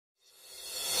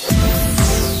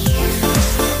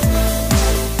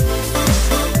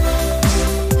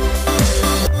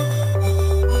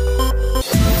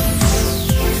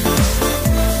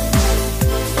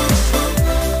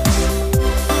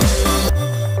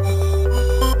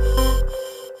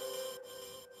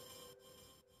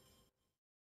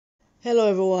Hello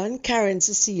everyone, Karen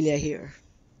Cecilia here.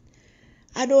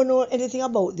 I don't know anything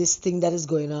about this thing that is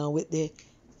going on with the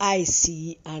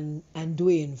IC and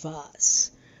Dwayne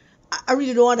Vaz. I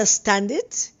really don't understand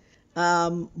it,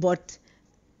 but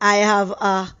I have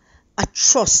a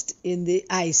trust in the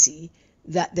IC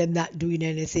that they're not doing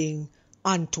anything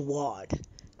untoward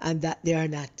and that they are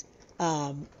not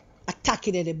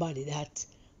attacking anybody that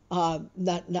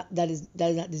is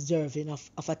not deserving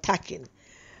of attacking.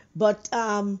 But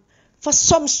for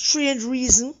some strange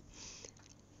reason,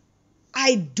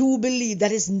 I do believe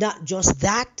that it's not just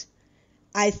that.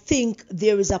 I think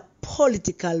there is a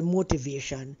political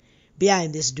motivation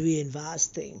behind this Dwayne Vaz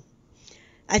thing.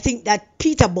 I think that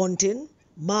Peter Bunting,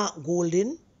 Mark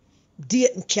Golding,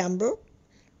 Dayton Campbell,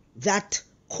 that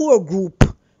core group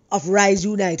of Rise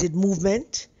United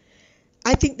movement,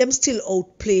 I think them still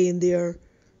out playing their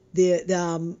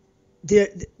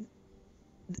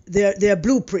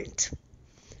blueprint.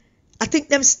 I think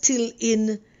them still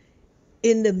in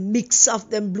the mix of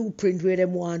them blueprint where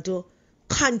them want to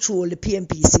control the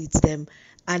PMP seats them,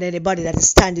 and anybody that is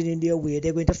standing in their way,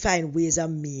 they're going to find ways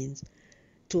and means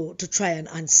to try and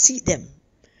unseat them.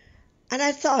 And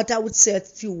I thought I would say a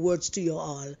few words to you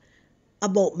all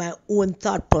about my own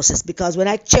thought process, because when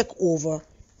I check over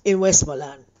in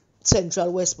Westmoreland,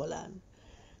 Central Westmoreland,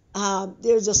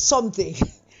 there's just something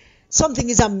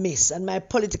is amiss, and my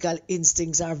political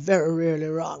instincts are very rarely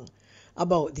wrong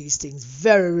about these things,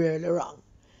 very rarely wrong,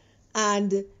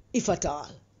 and if at all.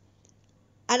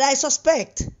 And I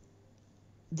suspect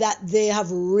that they have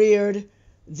reared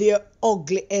their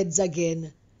ugly heads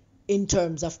again in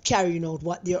terms of carrying out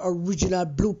what their original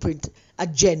blueprint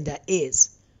agenda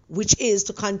is, which is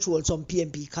to control some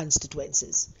PMP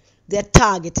constituencies. They're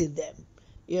targeting them.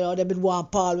 They've been one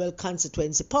Paulwell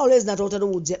constituency. Paulwell is not out of the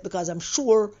woods yet, because I'm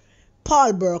sure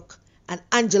Paul Burke and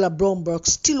Angela Brown Burke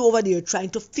still over there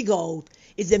trying to figure out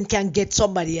if them can get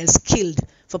somebody else killed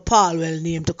for Paulwell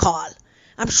name to call.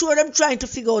 I'm sure them trying to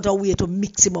figure out a way to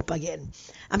mix him up again.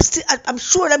 I'm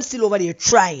sure them still over there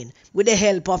trying, with the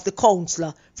help of the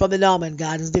councillor from the Norman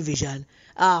Gardens division,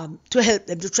 to help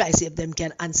them to try see if them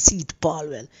can unseat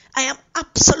Paulwell. I am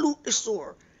absolutely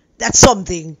sure that's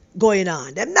something going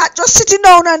on. They're not just sitting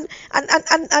down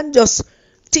and just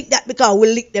think that because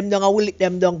we'll lick them down, or we'll lick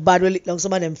them down bad, we'll lick down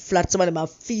some of them flat, some of them have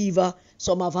fever,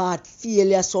 some have heart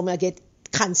failure, some have get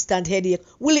constant headache.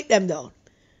 We'll lick them down.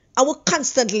 I will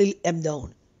constantly lick them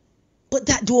down. But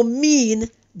that don't mean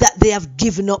that they have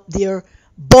given up their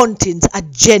Bunting's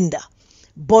agenda,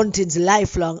 Bunting's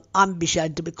lifelong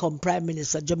ambition to become Prime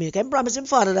Minister of Jamaica. He promised him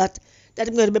father that he's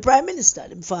going to be Prime Minister.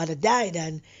 His father died,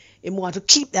 and he want to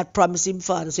keep that promise him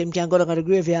father, so he can go down to the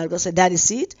graveyard and go say, Daddy,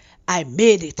 see it? I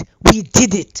made it. We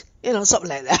did it. Something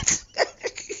like that.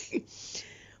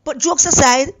 But jokes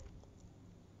aside,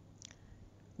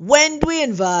 when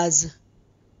Dwayne Vaz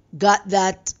got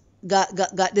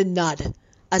the nod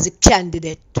as a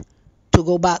candidate to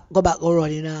go back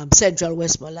run in Central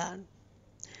Westmoreland,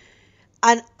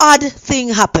 an odd thing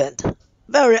happened.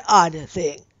 Very odd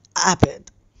thing happened.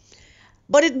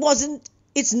 But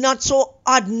it's not so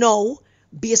odd now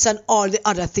based on all the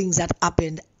other things that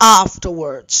happened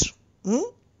afterwards.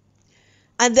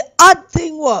 And the odd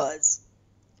thing was,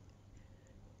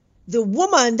 the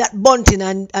woman that Bunting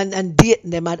and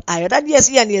Dayton them had hired, and yes,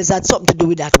 Ian has had something to do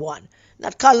with that one.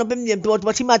 Not calling up him name,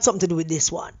 but he had something to do with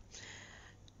this one.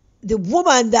 The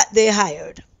woman that they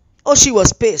hired, she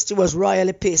was pissed. She was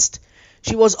royally pissed.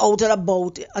 She was out and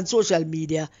about on social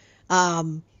media,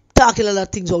 talking a lot of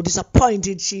things, how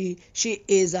disappointed she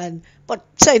is, but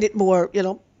saying it more,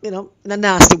 in a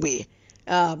nasty way.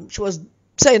 She was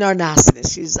saying her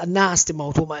nastiness. She's a nasty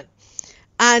mouth woman.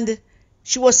 And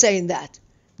she was saying that.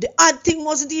 The odd thing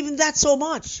wasn't even that so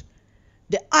much.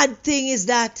 The odd thing is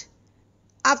that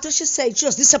after she said, she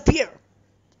just disappear.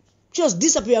 She just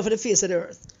disappear from the face of the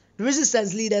earth. The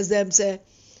resistance leaders them say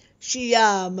she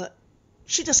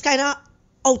just kind of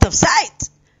out of sight.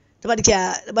 Nobody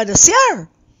see her.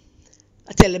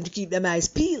 I tell them to keep their eyes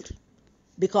peeled,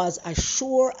 because as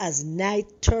sure as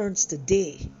night turns to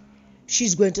day,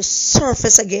 she's going to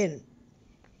surface again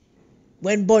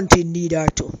when Bunting need her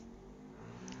to.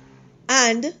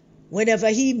 And whenever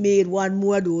he would make one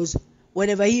more of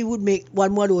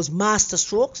those master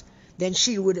strokes, then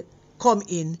she would come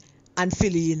in and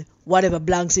fill in whatever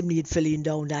blanks he need filling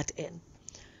down that end.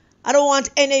 I don't want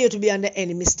any of you to be under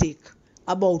any mistake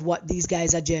about what these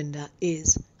guys' agenda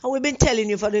is. And we've been telling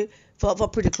you for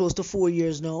pretty close to 4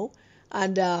 years now.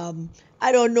 And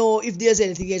I don't know if there's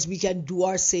anything else we can do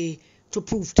or say to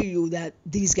prove to you that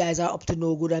these guys are up to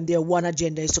no good and their one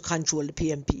agenda is to control the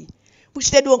PMP,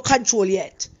 which they don't control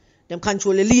yet. Them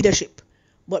control the leadership.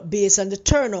 But based on the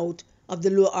turnout of the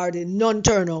low or the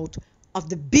non-turnout of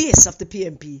the base of the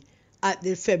PMP at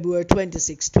the February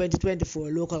 26,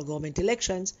 2024 local government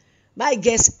elections, my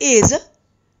guess is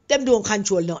them don't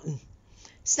control nothing.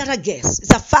 It's not a guess.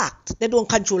 It's a fact. They don't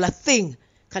control a thing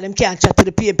because them can't chat to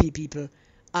the PMP people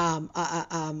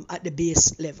at the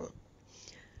base level.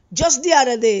 Just the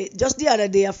other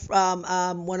day,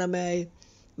 one of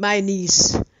my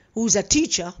niece, who's a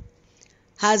teacher,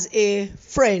 has a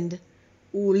friend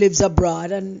who lives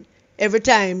abroad, and every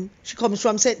time she comes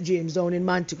from St. James down in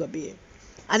Montego Bay,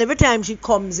 and every time she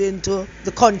comes into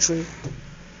the country,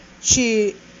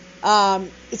 she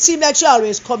it seems like she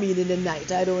always come in the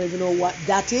night. I don't even know what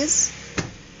that is.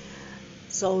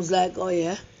 Sounds like, oh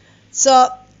yeah. So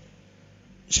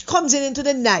she comes in into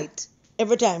the night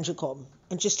every time she come,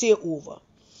 and she stay over.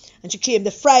 And she came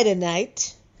the Friday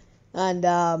night,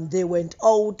 and they went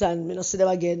out, and you know, see them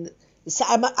again.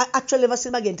 I actually never see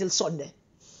them again till Sunday,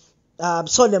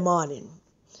 Sunday morning.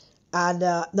 And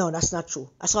no, that's not true.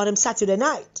 I saw them Saturday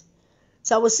night.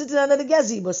 So I was sitting under the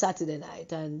gazebo Saturday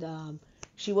night, and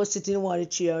she was sitting in one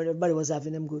chair, and everybody was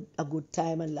having a good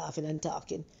time and laughing and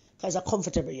talking. Because it's a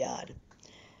comfortable yard.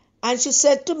 And she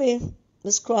said to me,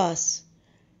 Miss Cross,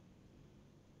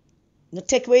 no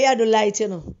take away your light, you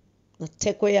know. No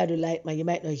take away your light, man. You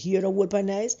might not hear the word per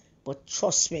nice, but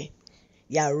trust me,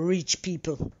 you're rich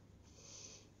people.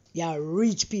 You're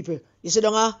rich people. You see,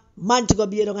 don't a Montego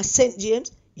Bay, don't a St.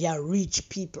 James, you're rich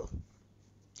people.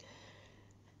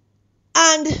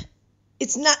 And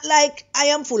it's not like I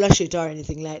am full of shit or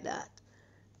anything like that.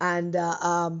 And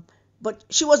but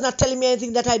she was not telling me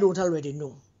anything that I don't already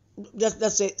know.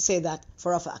 Just say that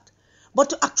for a fact. But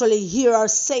to actually hear her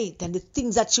say it, and the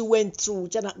things that she went through,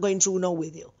 which I'm not going through now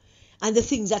with you, and the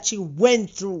things that she went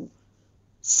through,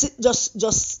 just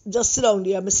sit down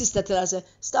there. My sister tell her, say,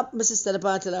 stop. My sister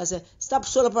tell her, say, stop,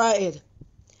 swell up her head.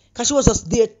 Because she was just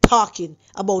there talking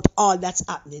about all that's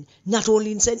happening, not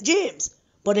only in St. James,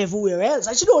 but everywhere else.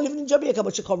 And she don't live in Jamaica,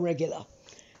 but she come regular.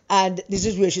 And this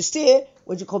is where she stay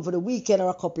when she come for the weekend or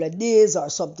a couple of days or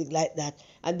something like that.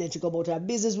 And then she go about her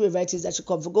business, wherever it is that she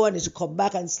come for go, and then she come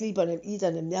back and sleep and then eat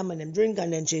and then yam and then drink,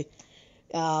 and then she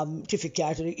take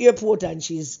her to the airport and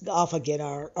she's off again,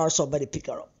 or somebody pick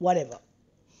her up, whatever.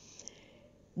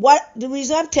 The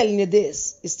reason I'm telling you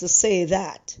this is to say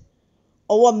that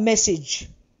our message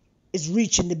is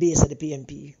reaching the base of the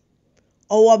PMP.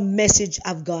 Our message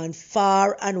have gone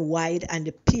far and wide, and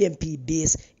the PMP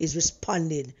base is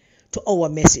responding to our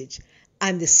message.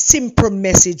 And the simple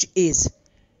message is,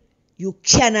 you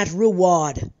cannot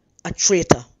reward a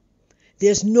traitor.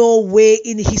 There's no way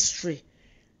in history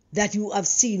that you have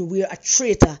seen where a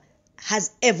traitor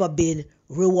has ever been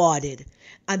rewarded.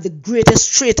 And the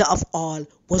greatest traitor of all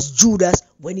was Judas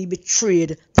when he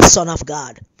betrayed the Son of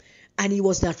God. And he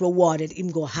was not rewarded.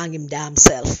 Him go hang him damn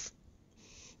self.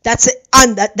 That's it,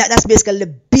 and that's basically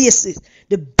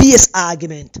the base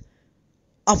argument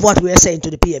of what we are saying to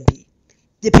the PMP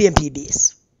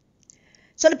base.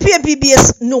 So the PMP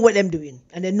base know what they're doing,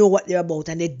 and they know what they're about,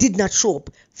 and they did not show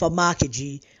up for Market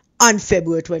G on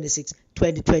February 26,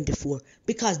 2024,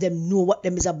 because they know what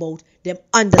them is about, them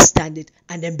understand it,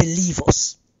 and them believe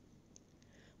us.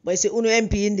 But you see, Uno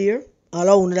MP in there,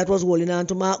 all that was holding on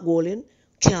to Mark Golin,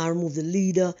 can't remove the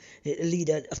leader. The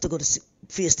leader have to go to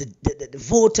face the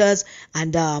voters,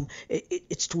 and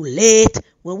it's too late.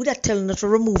 Well, we're not telling her to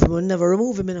remove him. We'll never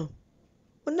remove him, you know.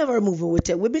 We'll never remove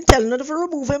him. We've been telling her to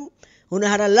remove him. We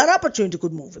had a lot of opportunity to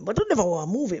move him, but we never want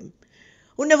to move him.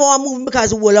 We never want to move him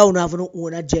because we will have our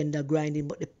own agenda grinding.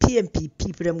 But the PMP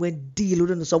people, them going to deal with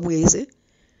it in some ways.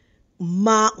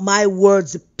 Mark my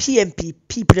words, the PMP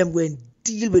people, them going to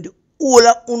deal with all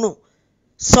of uno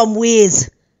some ways.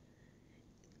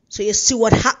 So you see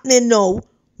what happening now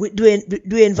with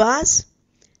Dwayne Vaz?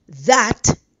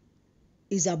 That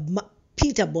is a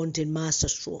Peter Bunting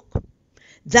masterstroke.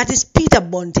 That is Peter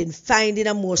Bunting finding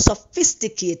a more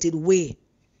sophisticated way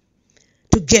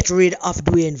to get rid of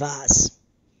Dwayne Vaz.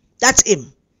 That's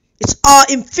him. It's all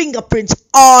him fingerprints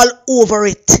all over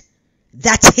it.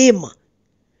 That's him.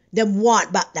 Them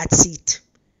want back that seat.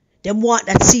 Them want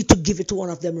that seat to give it to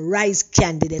one of them rise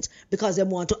candidates, because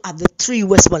them want to have the 3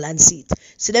 Westmoreland seat.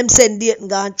 See them send date and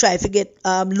go and try to get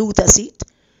Luther seat.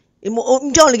 You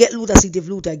can only get Luther seat if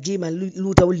Luther give him, and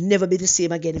Luther will never be the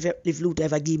same again if Luther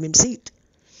ever give him seat.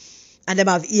 And them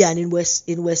have Ian in West,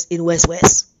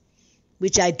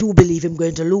 which I do believe him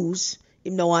going to lose.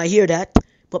 Him no want to hear that.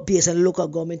 But based on local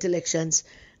government elections,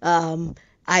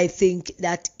 I think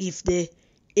that if the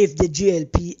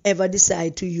GLP ever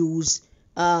decide to use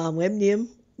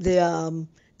the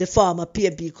former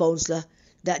PMP councillor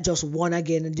that just won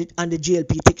again on the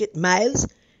GLP ticket, Miles,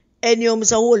 Any of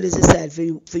Mr. hold this aside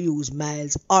for use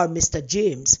Miles or Mr.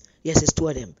 James. Yes, it's two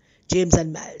of them. James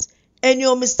and Miles. Any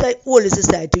of Mr. hold this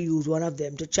aside to use one of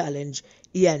them to challenge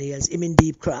Ian Hills. Him in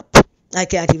deep crap. I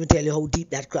can't even tell you how deep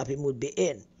that crap him would be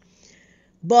in.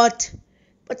 But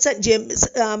St. James,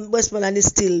 Westmoreland is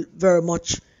still very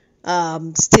much,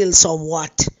 still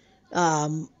somewhat,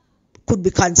 could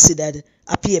be considered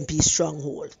a PMP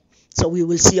stronghold. So we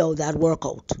will see how that work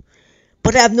out.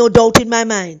 But I have no doubt in my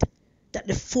mind that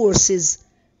the forces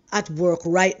at work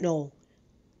right now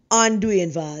on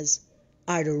Dwayne Vaz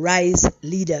are the rise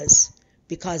leaders,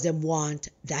 because them want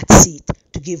that seat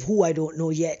to give who I don't know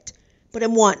yet. But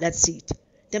them want that seat.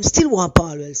 Them still want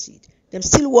Paulwell's seat. Them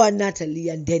still want Natalie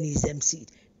and Dennis them seat.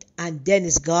 And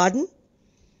Dennis Garden,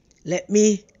 let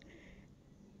me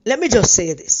just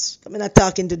say this. I'm not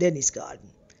talking to Dennis Garden.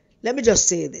 Let me just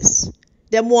say this.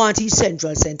 Them want East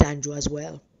Central St. Andrew as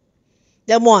well.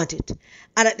 Them want it.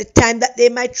 And at the time that they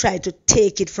might try to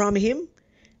take it from him,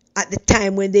 at the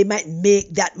time when they might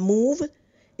make that move,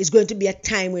 is going to be a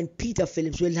time when Peter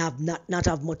Phillips will have not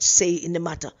have much say in the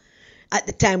matter. At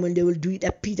the time when they will do it,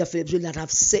 that Peter Phillips will not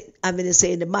have having a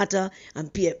say in the matter,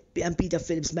 and Peter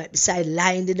Phillips might be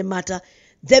sidelined in the matter.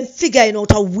 Them figuring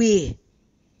out a way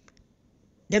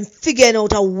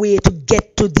to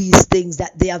get to these things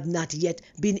that they have not yet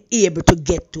been able to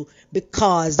get to,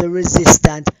 because the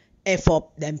resistance F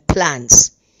up them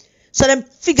plans. So them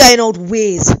figuring out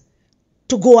ways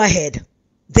to go ahead.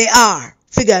 They are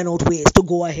figuring out ways to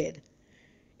go ahead.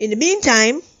 In the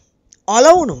meantime, all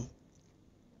I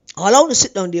want to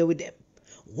sit down there with them,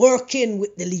 working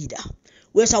with the leader.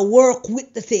 We have to work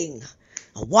with the thing,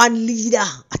 one leader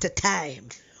at a time.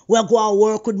 We are going to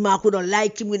work with Mark. We don't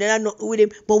like him. We don't know with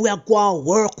him, but we are going to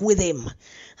work with him.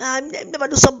 Never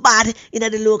do so bad in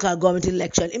the local government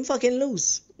election. Him fucking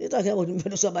lose. You're talking about him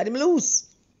do so bad. Him lose.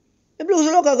 Him lose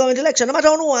the local government election. No matter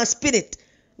how no one spin it.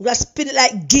 We got to spin it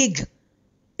like gig.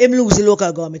 Him lose the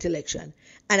local government election.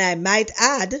 And I might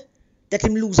add that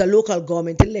him lose a local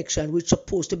government election, which is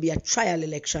supposed to be a trial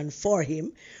election for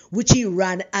him, which he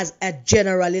ran as a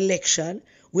general election,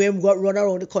 where him got run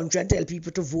around the country and tell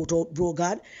people to vote out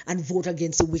Brogard and vote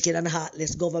against the wicked and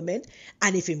heartless government.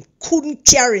 And if him couldn't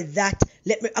carry that,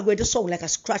 I'm going to sound like a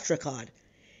scratch record.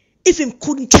 If him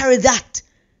couldn't carry that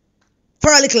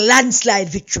for a little landslide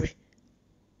victory,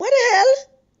 what the hell?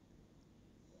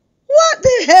 What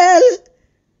the hell?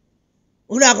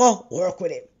 We're not going to work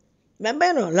with him. Remember,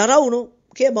 a lot of you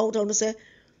came out and say,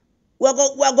 we're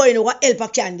going to help a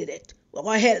candidate. We're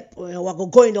going to help. We're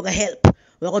going to help.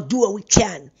 We're going to do what we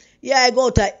can. Yeah, I go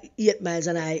to 8 miles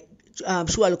and I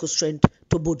show a little strength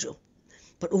to Bojo.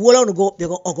 But we want to go up there,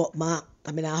 go hug up Mark.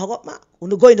 I mean, I hug up Mark. We're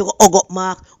going to go hug up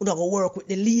Mark. We're going to work with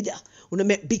the leader. We're going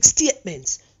to make big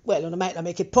statements. Well, we might not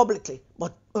make it publicly,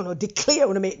 but declare,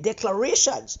 we're going to make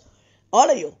declarations. All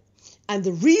of you. And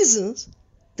the reasons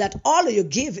that all of you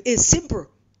give is simple.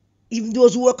 Even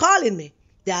those who were calling me,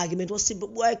 the argument was simple.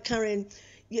 Boy, Karen,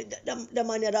 the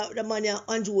man,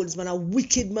 Andrew Williams, man, a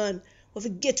wicked man. If we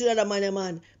get to that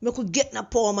man, we could get in a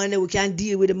power man, then we can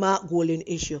deal with the Mark Golding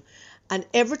issue. And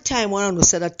every time one of them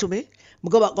said that to me, I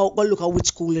go back, go look at which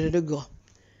school they go.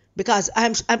 Because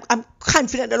I'm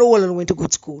confident that all of them went to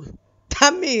good school.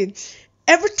 I mean,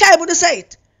 every time when they say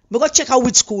it, I go check out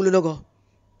which school they go.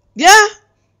 Yeah?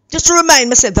 Just to remind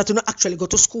myself that you don't actually go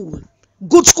to school.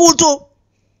 Good school too.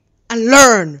 And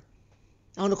learn.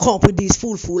 I want to come up with these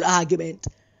fool argument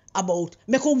about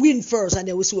make a win first and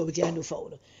then we see what we can do for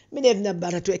it. I mean, never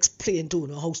better to explain to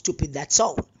you how stupid that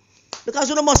sounds. Because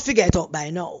you must figure it out by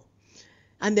now.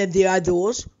 And then there are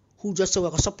those who just say we're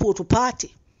going to support a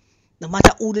party. No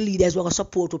matter who the leaders, we're going to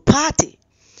support a party.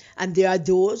 And there are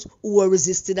those who are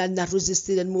resisting and not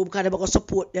resisting and more because they're going to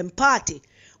support them party.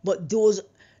 But those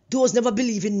never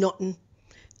believe in nothing.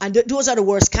 And those are the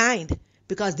worst kind.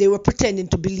 Because they were pretending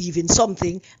to believe in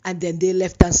something and then they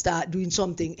left and start doing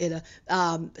something,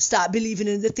 start believing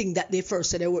in the thing that they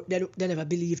first said they never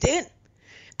believed in.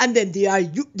 And then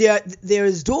there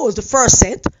is those, the first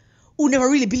set, who never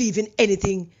really believe in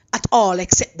anything at all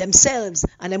except themselves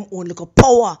and them own little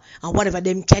power and whatever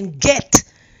them can get.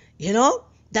 You know?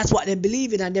 That's what they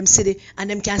believe in, and them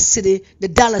can see the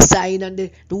dollar sign and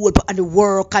the whole and the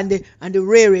work and the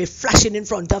rare flashing in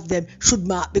front of them should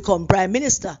Mark become prime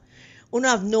minister. You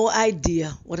have no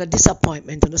idea what a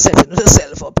disappointment you're setting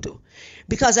yourself up to.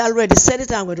 Because I already said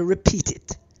it, I'm going to repeat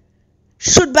it.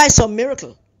 Should by some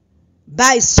miracle,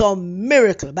 by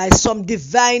some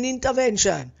divine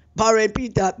intervention, borrowing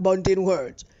Peter Bunting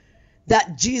words,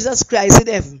 that Jesus Christ in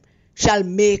heaven shall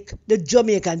make the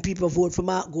Jamaican people vote for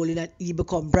Mark Golding and he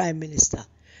become prime minister.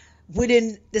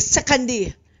 Within the second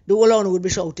day, the whole on would be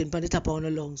shouting from the top of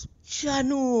the lungs. Sure,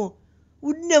 no.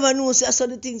 Would never know. See, I saw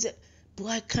the things.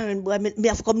 Boy, Karen, boy, me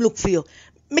have to come look for you.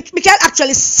 Me can't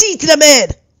actually see to the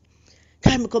bed.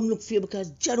 Karen, me come look for you because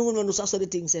John don't know so the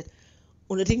things said.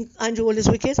 You think Andrew Wall is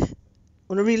wicked?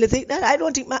 You really think that? I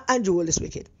don't think Andrew Wall is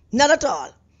wicked. Not at all.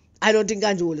 I don't think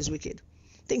Andrew Wall is wicked.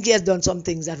 I think he has done some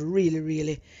things that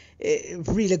really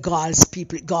galls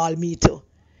people, gall me too.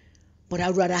 But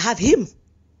I'd rather have him.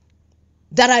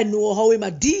 That I know how him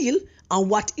a deal and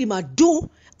what him a do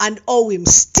and how him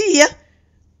steer.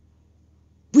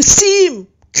 We see him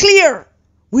clear.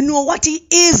 We know what he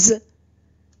is.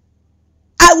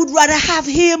 I would rather have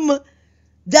him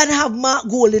than have Mark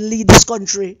Golden lead this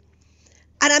country.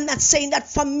 And I'm not saying that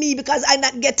for me because I'm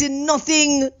not getting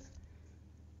nothing.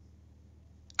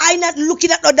 I'm not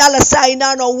looking at no dollar sign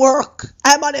or no work.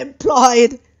 I'm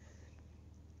unemployed.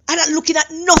 I'm not looking at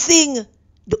nothing.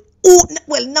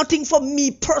 Nothing for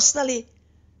me personally.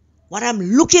 What I'm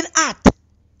looking at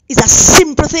is a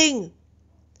simple thing.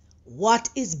 What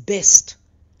is best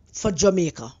for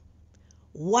Jamaica?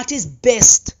 What is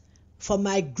best for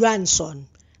my grandson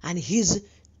and his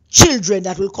children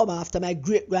that will come after, my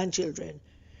great-grandchildren?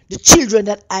 The children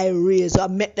that I raise, I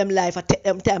make them life, I take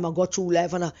them time, I go through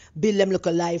life and I build them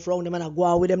little life around them and I go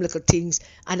on with them little things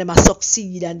and them I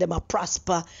succeed and them I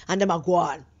prosper and them I go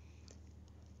on.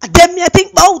 And them me I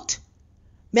think about.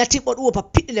 Me I think about who I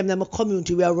pity them in my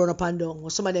community where I run up and down.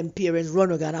 Or some of them parents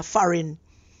run again a foreign.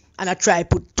 And I try to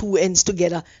put two ends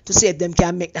together to see if them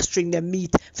can make that string them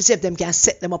meet. To see if them can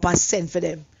set them up and send for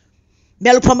them.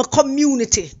 Me look for my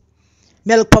community.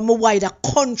 Me look for my wider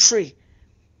country.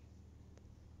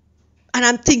 And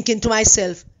I'm thinking to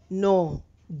myself, no,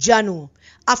 Janu,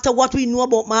 after what we know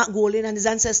about Mark Golden and his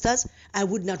ancestors, I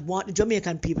would not want the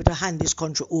Jamaican people to hand this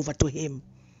country over to him.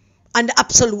 Under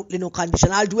absolutely no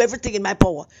condition. I'll do everything in my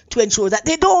power to ensure that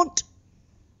they don't.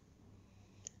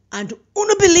 And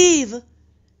only believe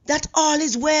that all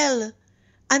is well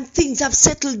and things have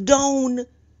settled down.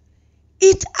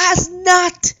 It has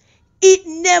not. It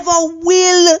never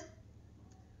will.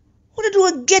 Only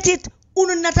don't get it.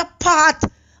 Only not a part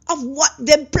of what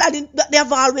them planning, that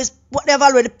what they've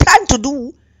already planned to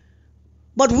do.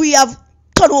 But we have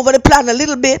turned over the plan a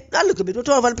little bit. Not a little bit, we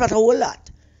turned over the plan a whole lot.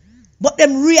 But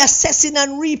them reassessing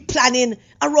and replanning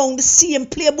around the same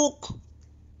playbook.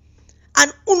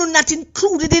 And Uno not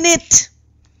included in it.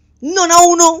 None of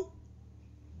Uno.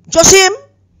 Just him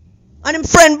and him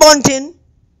friend Bunting.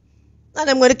 And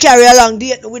I'm going to carry along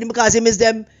with him because him is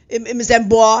them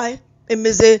boy. Him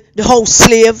is the house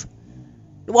slave.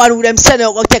 The one who them send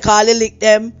out, will take all the lick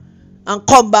them and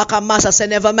come back and master say,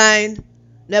 never mind.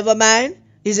 Never mind.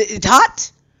 Is it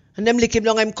hot? And them lick him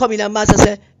long, I'm coming and master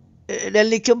say, them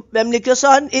lick your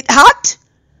son, it hot?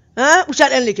 Huh? Which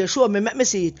them lick you? Show me, let me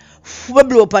see it. Me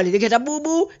blow up on it. You get a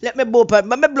boo-boo? Let me blow up on it.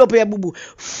 Let me blow up your boo-boo.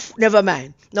 Never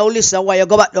mind. Now listen, why you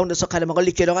go back down the sucker, I'm going to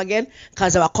lick you down again.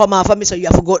 Because I will come off of me, so you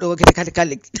have to go to take a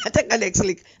lick. Take a next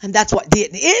lick. And that's what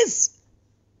dating is.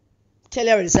 Tell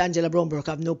her this Angela Brownbrook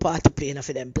have no part to play in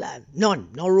for them plan. None.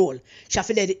 No role. She have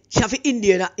to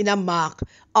India in a mark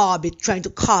orbit trying to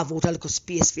carve out a little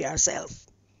space for herself.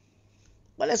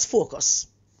 But let's focus.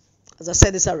 As I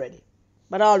said this already.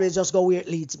 But I always just go where it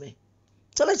leads me.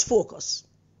 So let's focus.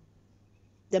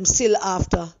 Them still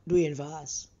after Dwayne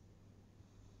Vaz.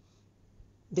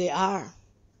 They are.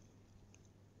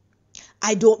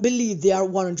 I don't believe they are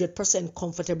 100%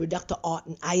 comfortable with Dr.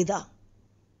 Orton either.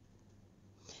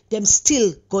 Them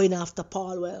still going after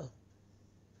Paul Well.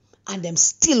 And them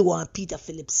still want Peter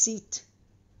Phillips' seat.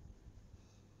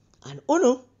 And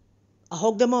Uno, I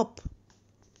hug them up.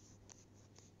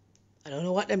 I don't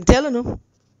know what them telling them.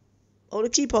 How to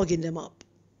keep hugging them up.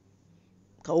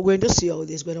 Because we're going to see how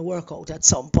this is going to work out at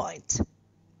some point.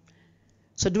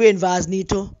 So Dwayne Vaz need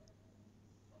to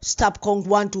stop count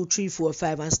 1, 2, 3, 4,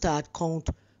 5 and start count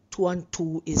 2 and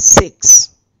 2 is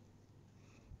 6.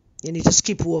 You need to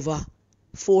skip over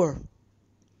 4.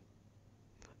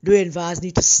 Dwayne Vaz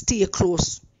need to stay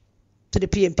close to the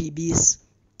PMP base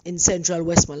in central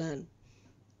Westmoreland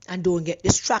and don't get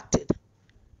distracted.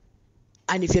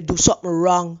 And if you do something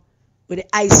wrong with the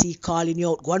IC calling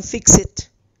you out, go and fix it.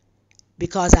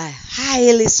 Because I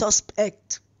highly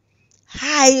suspect,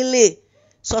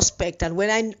 and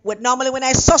normally when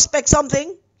I suspect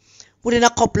something, within a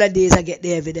couple of days I get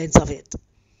the evidence of it.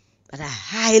 But I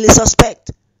highly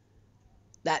suspect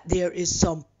that there is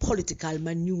some political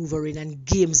maneuvering and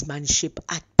gamesmanship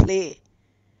at play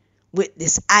with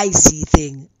this IC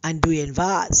thing and Dwayne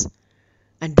Vaz.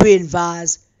 And Dwayne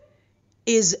Vaz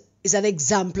is an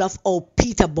example of how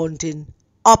Peter Bunting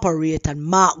operate and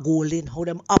Mark Golden, how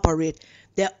them operate.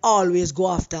 They always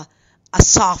go after a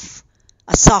soft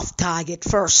a soft target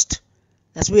first.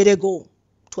 That's where they go,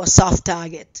 to a soft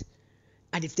target.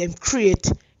 And if they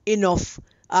create enough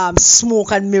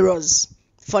smoke and mirrors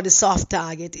for the soft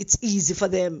target, it's easy for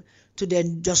them to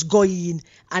then just go in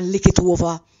and lick it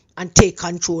over and take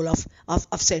control of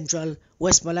Central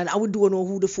Westmoreland. And we don't know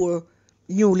who the 4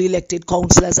 newly elected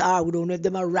councillors are. We don't know if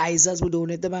them are risers. We don't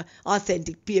know if them are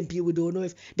authentic PMP. We don't know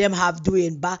if them have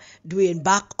Dwayne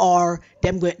back or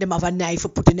them have a knife for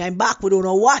putting them back. We don't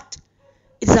know what.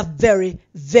 It is a very,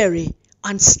 very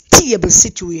unstable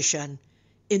situation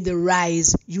in the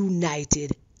Rise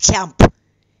United camp.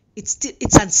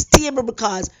 It's unstable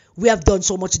because we have done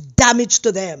so much damage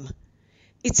to them.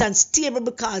 It's unstable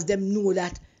because them know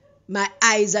that my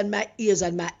eyes and my ears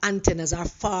and my antennas are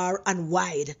far and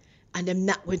wide, and they're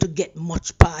not going to get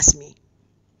much past me.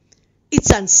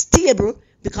 It's unstable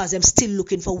because I'm still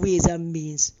looking for ways and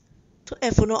means to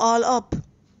F you all up.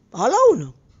 All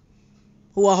out.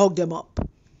 Who will hug them up.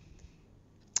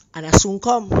 And I soon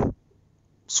come.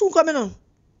 Soon come, you know.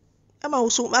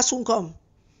 I soon come.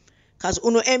 Because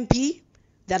Uno MP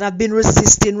that have been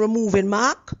resisting removing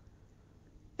Mark,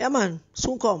 yeah man,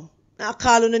 soon come. Now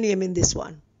call on the name in this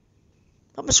one.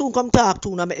 But I soon come talk to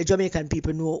Uno, make the Jamaican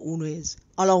people know who Uno is.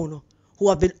 All Uno, who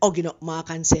have been hugging up Mark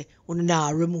and say, Uno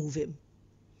now remove him.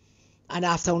 And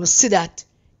after Uno see that,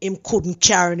 him couldn't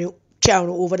carry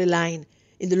over the line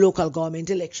in the local government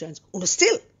elections, Uno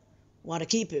still want to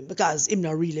keep him because him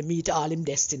not really meet all him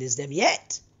destinies them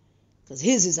yet. Because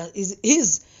his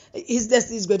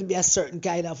destiny is going to be a certain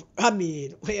kind of, what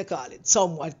you call it,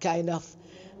 somewhat kind of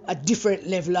a different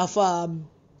level of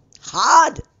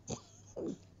hard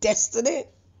destiny.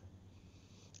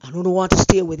 I don't want to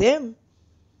stay with him.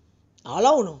 All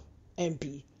I know,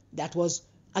 MP, that was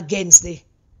against the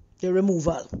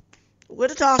removal. We're going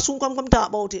to talk soon, come talk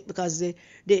about it because the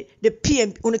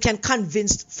PM only can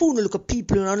convince food look at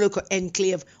people in a local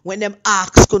enclave when them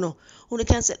ask, only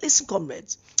can say, listen,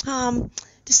 comrades,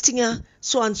 this thing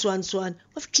so and so and so and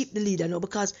we have to keep the leader now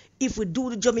because if we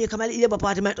do the Jamaica Labour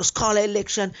Party might just call an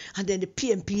election and then the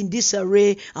PMP in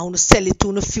disarray and want to sell it to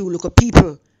a few local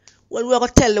people. Well, we're going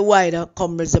to tell the wider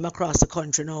comrades them across the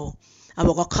country now and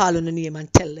we're going to call on the name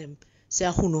and tell them, say,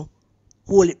 hold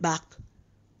it back.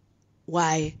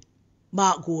 Why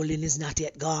Mark Golding is not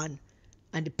yet gone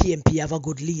and the PMP have a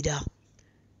good leader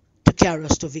to carry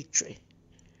us to victory.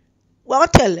 Well, I'll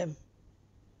tell them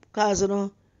because,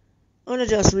 I'm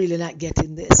just really not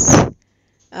getting this.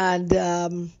 And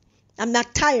I'm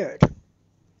not tired.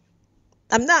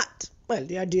 I'm not. Well,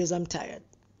 the idea is I'm tired.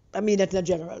 I mean that in a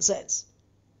general sense.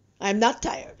 I'm not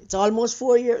tired. It's almost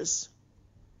 4 years.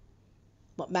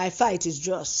 But my fight is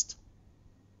just.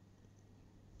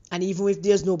 And even if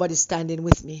there's nobody standing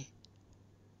with me,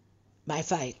 my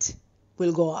fight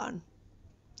will go on.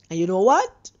 And you know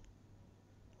what?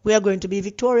 We are going to be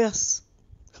victorious.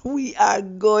 We are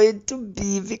going to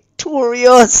be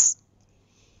victorious.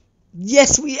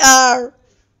 Yes, we are.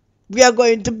 We are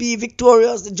going to be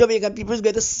victorious. The Jamaican people is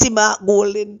going to see Mark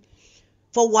Golding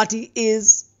for what he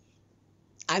is.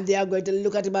 And they are going to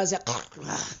look at him and say,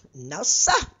 no,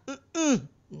 sir.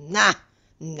 Nah.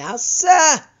 No,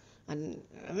 sir. And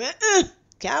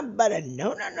can't bother.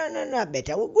 No.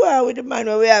 Better we'll go out with the man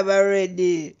we have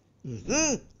already.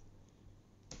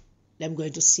 I'm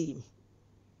going to see him.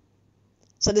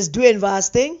 So this Dwayne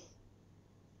vast thing,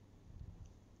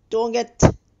 don't get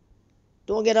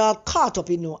all caught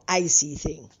up in no icy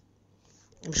thing.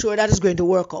 I'm sure that is going to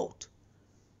work out.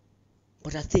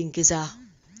 But I think it's a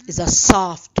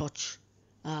soft touch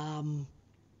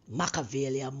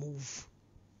Machiavellian move.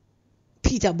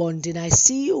 Peter Bunting, I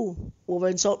see you over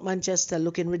in South Manchester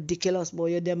looking ridiculous,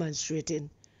 boy. You're demonstrating.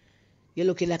 You're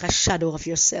looking like a shadow of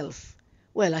yourself.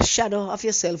 Well, a shadow of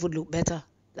yourself would look better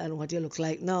than what you look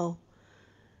like now.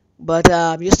 But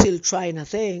you're still trying a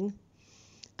thing,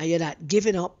 and you're not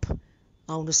giving up.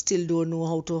 And you still don't know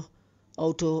how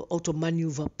to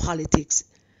maneuver politics,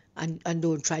 and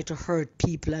don't try to hurt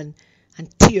people and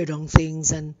tear down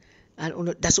things, and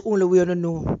that's the only way to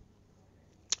know.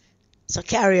 So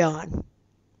carry on.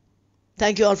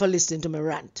 Thank you all for listening to my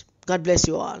rant. God bless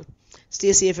you all.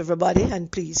 Stay safe, everybody,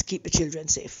 and please keep the children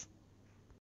safe.